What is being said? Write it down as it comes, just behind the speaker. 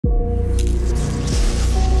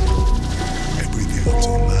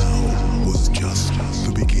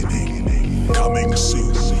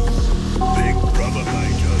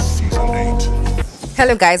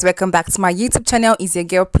Hello guys, welcome back to my YouTube channel. It's your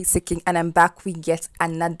girl Prissyking and I'm back with yet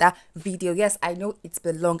another video. Yes, I know it's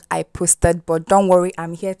been long I posted, but don't worry,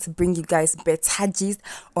 I'm here to bring you guys better gist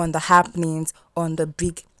on the happenings on the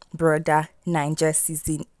Big Brother Naija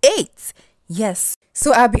season 8. Yes,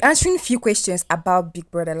 so I'll be answering a few questions about Big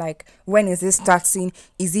Brother, like when is it starting,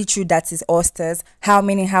 is it true that it's Osters, how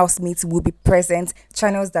many housemates will be present,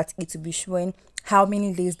 channels that it will be showing, how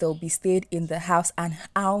many days they'll be stayed in the house, and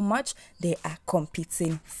how much they are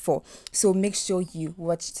competing for. So make sure you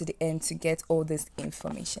watch to the end to get all this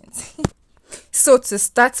information. So to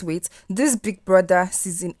start with, this Big Brother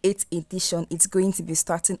season 8 edition, it's going to be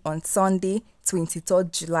starting on Sunday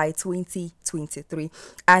 23rd July 2023,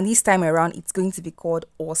 and this time around it's going to be called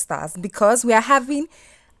All Stars because we are having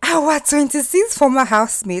our 26 former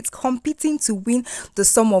housemates competing to win the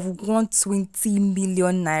sum of 120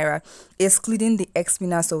 million naira, excluding the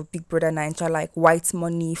ex-winners of Big Brother Naija like White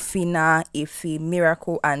Money, Fina, Efe,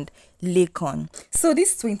 Miracle, and Lakon. So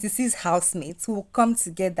these 26 housemates will come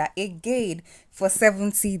together again for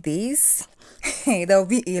 70 days. There will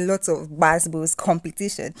be a lot of basketballs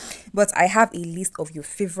competition, but I have a list of your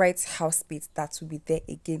favorite housemates that will be there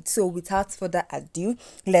again. So without further ado,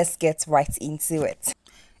 let's get right into it.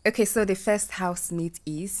 Okay, so the first housemate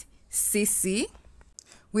is Prissy.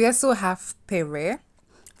 We also have Pere.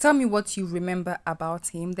 Tell me what you remember about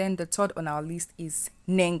him. Then the third on our list is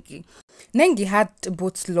Nengi. Nengi had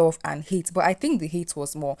both love and hate, but I think the hate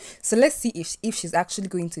was more. So let's see if she's actually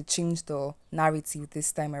going to change the narrative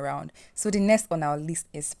this time around. So the next on our list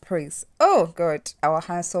is Prince. Oh God, our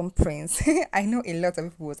handsome Prince. I know a lot of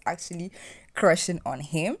people was actually crushing on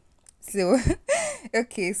him. So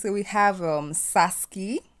okay, so we have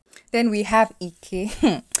Saski. Then we have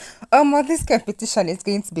A.K.A. This competition is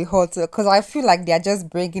going to be hot because I feel like they are just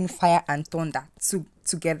bringing fire and thunder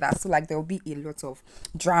together. So like there will be a lot of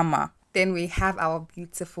drama. Then we have our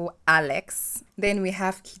beautiful Alex. Then we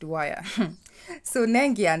have Kidwaya. So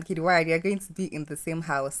Nengi and Kidwaya, they are going to be in the same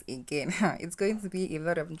house again. It's going to be a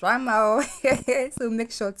lot of drama. So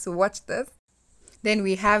make sure to watch this. Then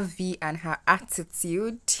we have V and her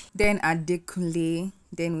attitude. Then Adekunle.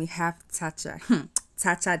 Then we have Tacha.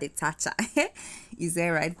 Tacha the Tacha. Is that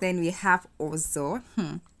right? Then we have Ozo.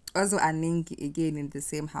 Ozo and Nengi again in the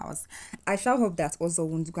same house. I shall hope that Ozo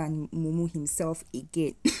won't go and mumu himself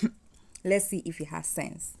again. Let's see if he has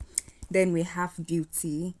sense. Then we have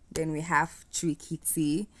Beauty. Then we have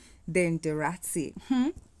Trickity. Then Dorati.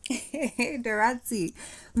 Dorati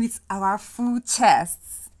with our full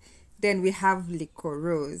chests. Then we have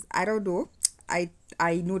Licorose. I don't know. I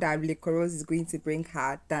know that Licorose is going to bring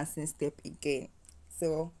her dancing step again.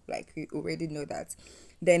 So, like, we already know that.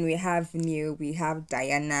 Then we have Neil, we have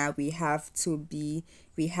Diana, we have Toby,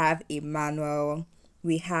 we have Emmanuel,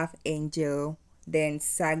 we have Angel, then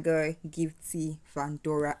Saga, Gifty,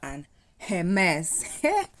 Vandora, and Hermes.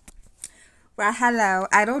 Well, hello.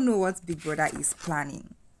 I don't know what Big Brother is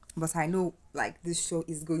planning, but I know, like, this show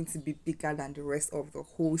is going to be bigger than the rest of the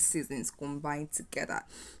whole seasons combined together.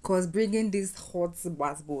 Because bringing these hot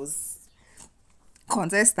basketballs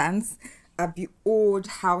contestants be old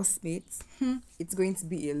housemates, it's going to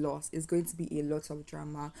be a lot. It's going to be a lot of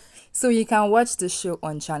drama. So you can watch the show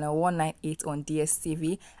on channel 198 on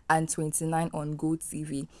DSTV and 29 on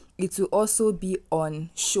GoTV. It will also be on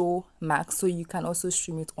Showmax, so you can also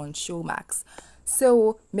stream it on Showmax.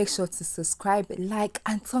 So make sure to subscribe, like,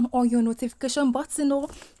 and turn on your notification button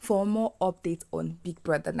for more updates on Big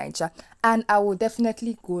Brother Naija. And I will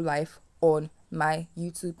definitely go live on my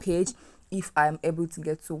YouTube page if I'm able to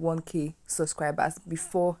get to 1K subscribers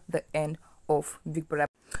before the end of Big Brother.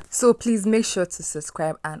 So please make sure to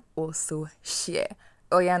subscribe and also share.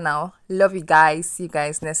 Oh yeah, now love you guys. See you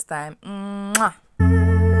guys next time.